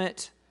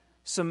ultimate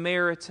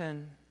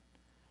Samaritan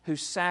who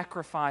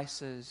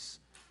sacrifices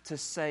to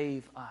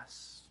save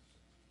us.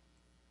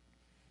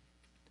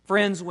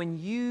 Friends, when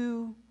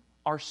you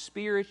are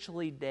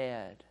spiritually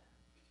dead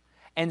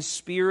and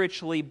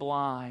spiritually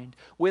blind,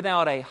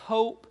 without a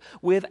hope,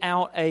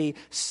 without a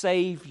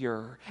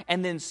Savior,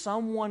 and then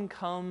someone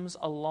comes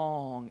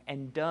along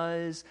and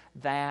does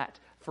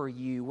that for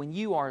you, when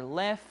you are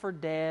left for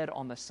dead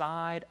on the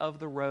side of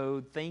the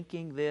road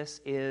thinking this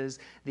is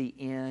the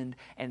end,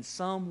 and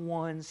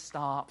someone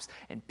stops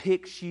and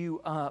picks you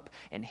up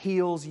and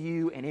heals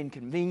you and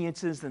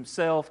inconveniences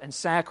themselves and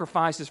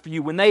sacrifices for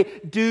you, when they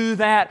do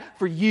that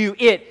for you,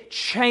 it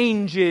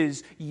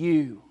changes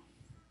you.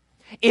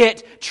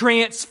 It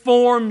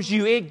transforms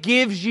you. It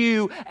gives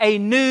you a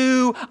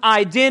new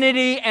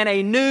identity and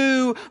a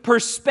new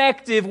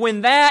perspective.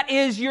 When that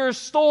is your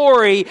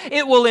story,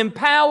 it will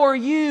empower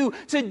you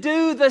to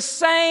do the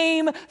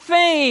same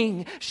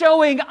thing,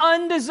 showing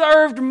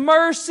undeserved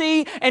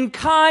mercy and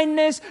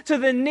kindness to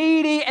the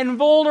needy and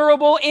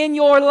vulnerable in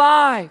your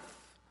life.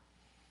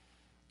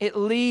 It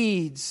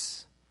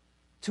leads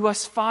to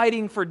us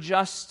fighting for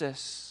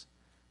justice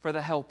for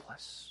the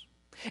helpless.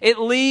 It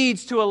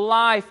leads to a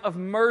life of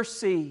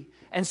mercy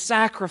and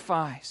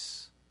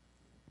sacrifice.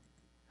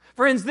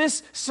 Friends,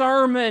 this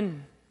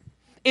sermon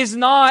is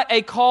not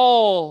a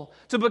call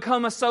to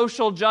become a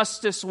social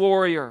justice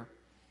warrior.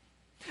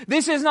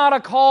 This is not a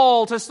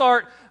call to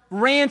start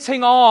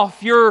ranting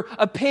off your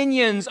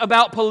opinions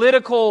about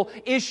political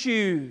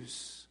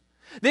issues.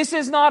 This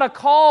is not a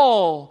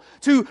call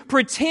to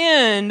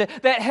pretend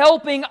that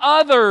helping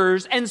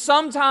others and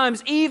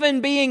sometimes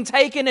even being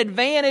taken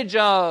advantage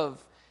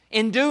of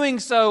in doing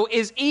so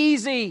is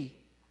easy.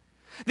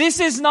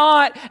 This is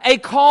not a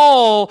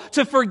call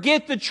to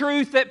forget the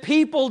truth that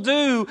people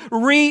do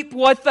reap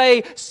what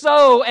they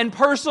sow and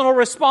personal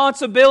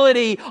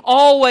responsibility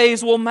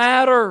always will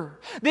matter.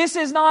 This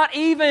is not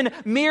even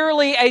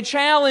merely a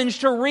challenge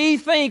to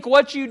rethink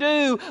what you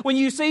do when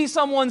you see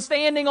someone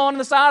standing on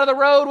the side of the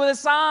road with a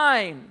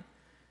sign.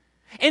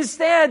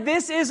 Instead,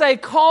 this is a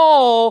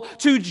call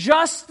to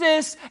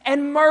justice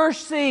and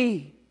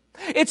mercy.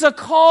 It's a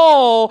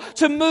call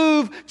to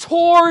move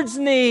towards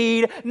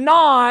need,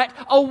 not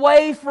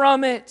away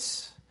from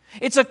it.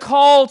 It's a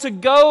call to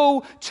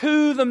go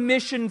to the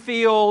mission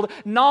field,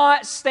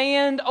 not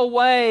stand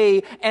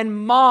away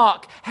and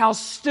mock how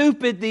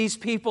stupid these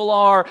people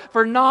are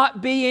for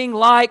not being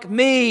like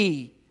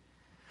me.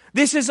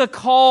 This is a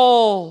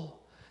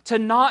call to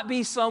not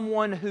be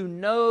someone who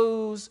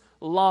knows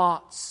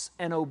lots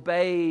and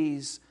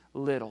obeys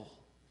little.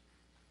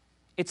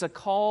 It's a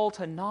call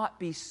to not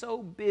be so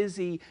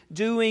busy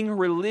doing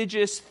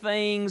religious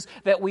things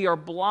that we are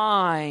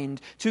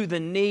blind to the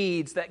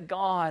needs that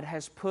God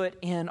has put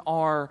in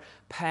our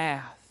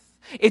path.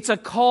 It's a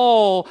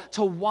call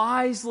to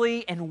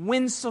wisely and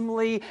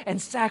winsomely and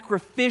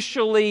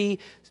sacrificially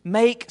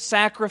make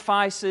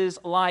sacrifices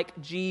like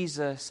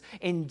Jesus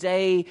in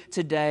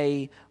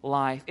day-to-day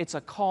life. It's a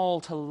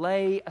call to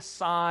lay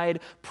aside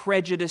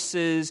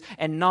prejudices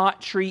and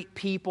not treat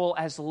people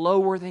as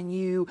lower than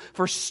you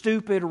for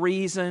stupid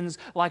reasons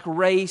like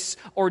race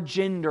or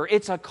gender.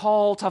 It's a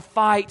call to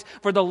fight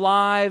for the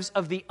lives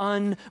of the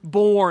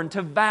unborn,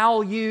 to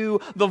value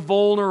the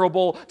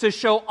vulnerable, to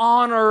show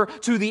honor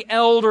to the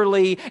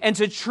elderly, and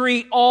to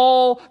treat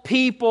all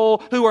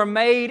people who are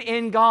made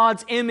in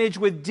God's image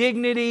with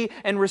dignity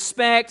and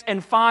respect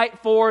and fight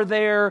for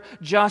their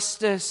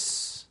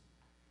justice.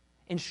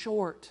 In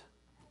short,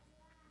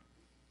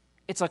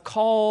 it's a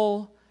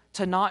call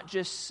to not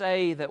just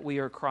say that we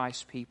are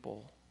Christ's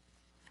people,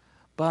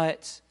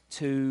 but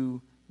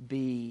to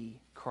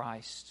be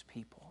Christ's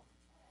people.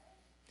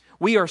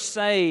 We are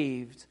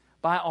saved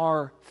by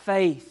our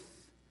faith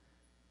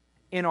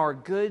in our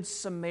Good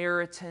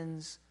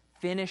Samaritan's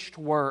finished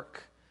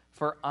work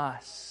for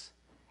us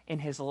in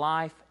His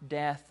life,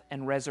 death,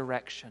 and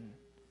resurrection.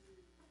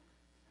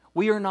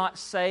 We are not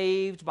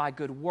saved by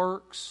good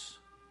works,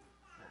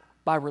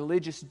 by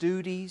religious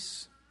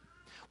duties.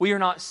 We are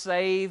not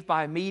saved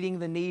by meeting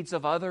the needs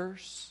of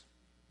others.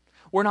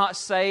 We're not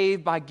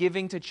saved by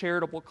giving to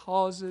charitable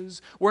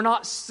causes. We're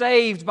not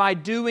saved by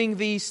doing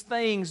these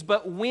things.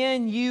 But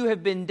when you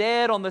have been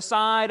dead on the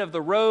side of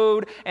the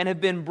road and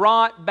have been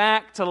brought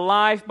back to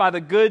life by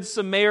the Good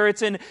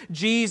Samaritan,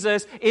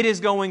 Jesus, it is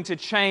going to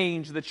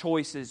change the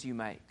choices you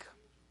make.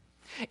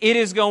 It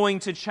is going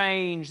to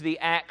change the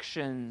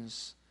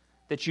actions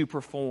that you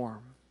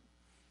perform.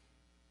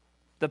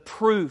 The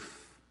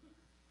proof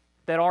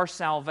that our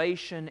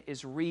salvation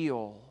is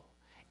real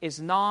is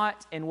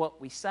not in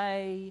what we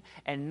say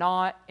and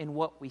not in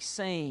what we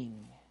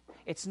sing.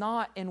 It's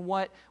not in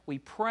what we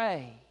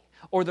pray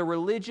or the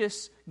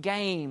religious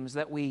games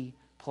that we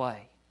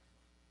play.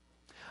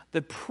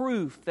 The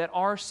proof that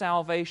our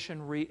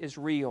salvation is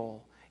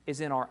real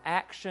is in our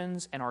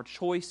actions and our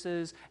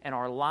choices and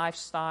our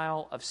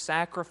lifestyle of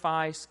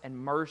sacrifice and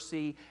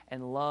mercy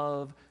and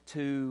love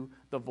to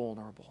the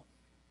vulnerable.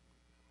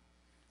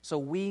 So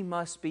we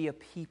must be a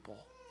people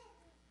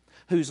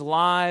whose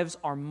lives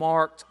are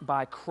marked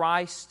by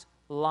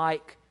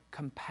Christ-like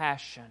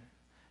compassion,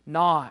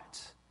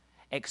 not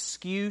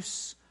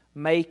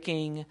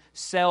excuse-making,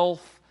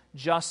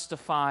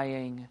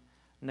 self-justifying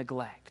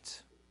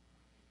neglect.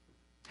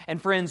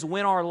 And friends,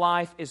 when our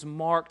life is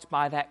marked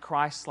by that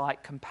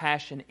Christ-like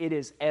compassion, it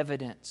is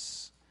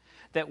evidence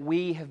that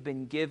we have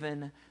been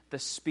given the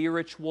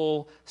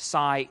spiritual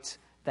sight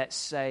that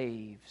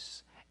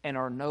saves and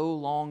are no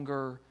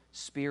longer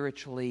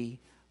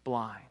spiritually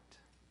blind.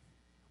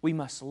 We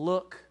must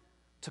look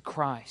to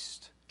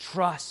Christ,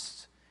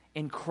 trust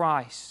in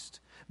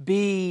Christ,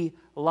 be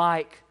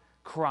like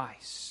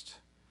Christ,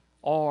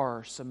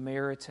 our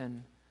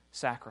Samaritan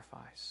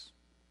sacrifice.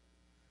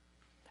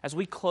 As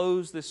we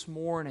close this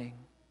morning,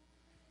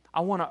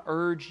 I want to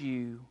urge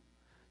you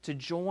to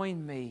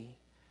join me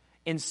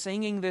in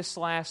singing this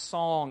last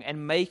song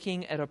and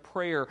making it a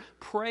prayer,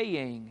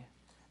 praying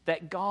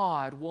that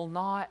God will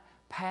not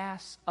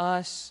pass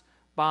us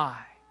by.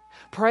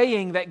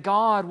 Praying that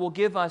God will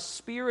give us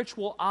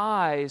spiritual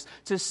eyes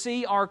to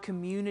see our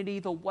community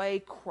the way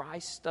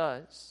Christ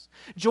does.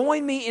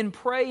 Join me in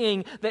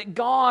praying that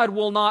God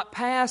will not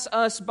pass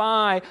us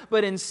by,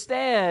 but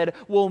instead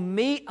will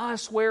meet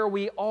us where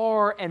we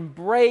are and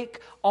break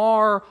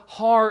our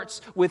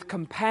hearts with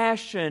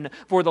compassion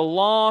for the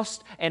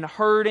lost and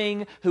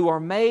hurting who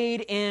are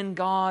made in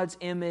God's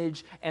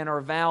image and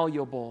are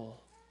valuable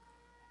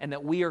and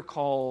that we are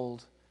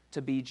called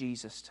to be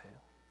Jesus too.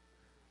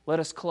 Let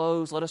us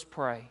close, let us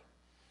pray.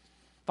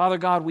 Father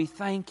God, we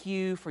thank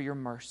You for Your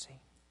mercy.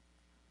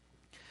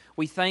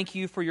 We thank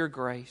You for Your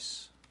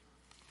grace.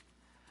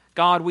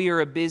 God, we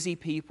are a busy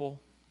people.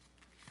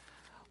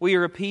 We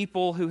are a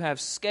people who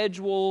have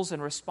schedules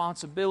and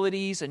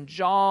responsibilities and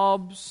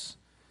jobs.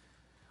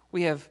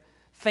 We have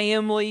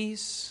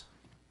families.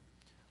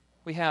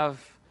 We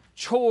have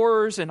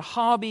chores and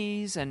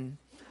hobbies and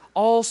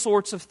all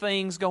sorts of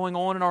things going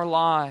on in our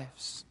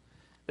lives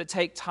that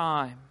take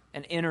time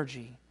and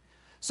energy.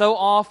 So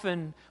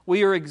often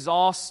we are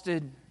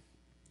exhausted.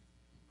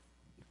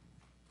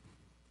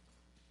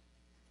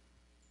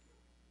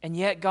 And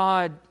yet,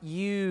 God,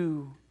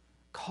 You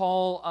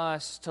call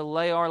us to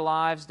lay our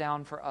lives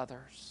down for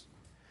others.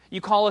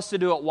 You call us to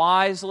do it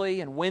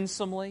wisely and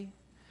winsomely.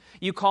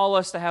 You call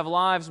us to have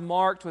lives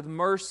marked with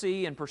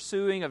mercy and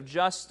pursuing of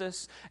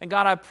justice. And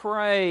God, I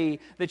pray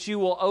that You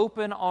will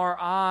open our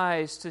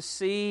eyes to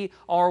see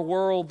our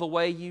world the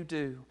way You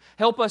do.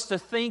 Help us to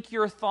think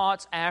Your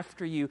thoughts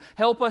after You.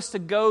 Help us to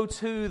go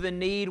to the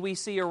need we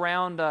see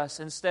around us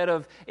instead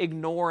of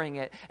ignoring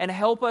it. And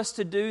help us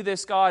to do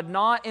this, God,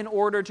 not in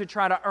order to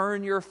try to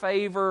earn Your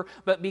favor,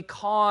 but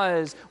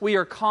because we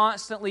are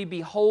constantly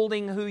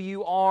beholding who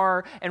You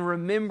are and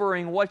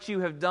remembering what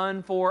You have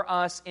done for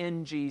us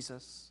in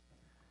Jesus.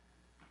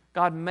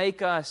 God,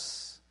 make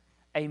us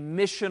a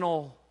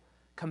missional,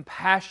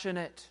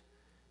 compassionate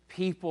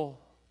people.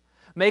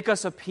 Make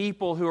us a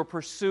people who are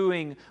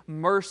pursuing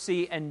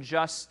mercy and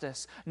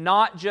justice,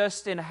 not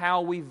just in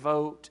how we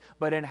vote,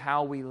 but in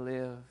how we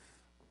live.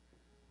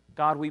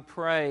 God, we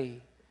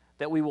pray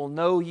that we will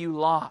know You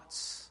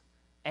lots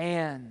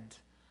and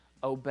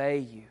obey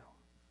You.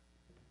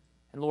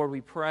 And Lord,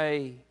 we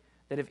pray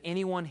that if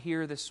anyone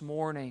here this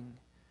morning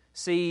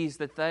sees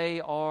that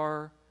they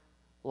are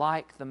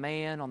like the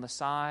man on the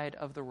side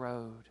of the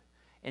road,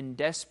 in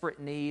desperate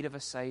need of a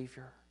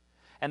Savior,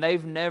 and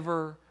they've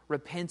never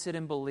repented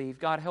and believed,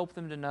 God, help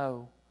them to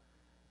know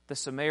the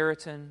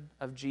Samaritan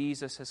of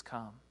Jesus has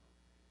come.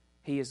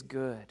 He is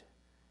good.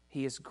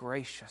 He is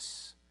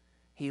gracious.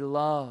 He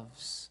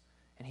loves,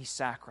 and He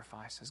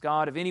sacrifices.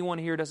 God, if anyone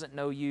here doesn't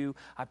know You,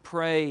 I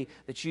pray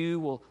that You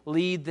will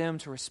lead them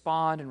to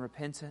respond in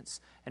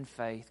repentance and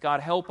faith. God,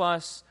 help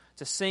us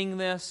to sing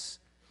this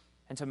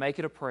and to make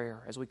it a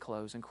prayer as we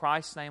close. In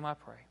Christ's name I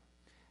pray.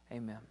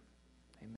 Amen.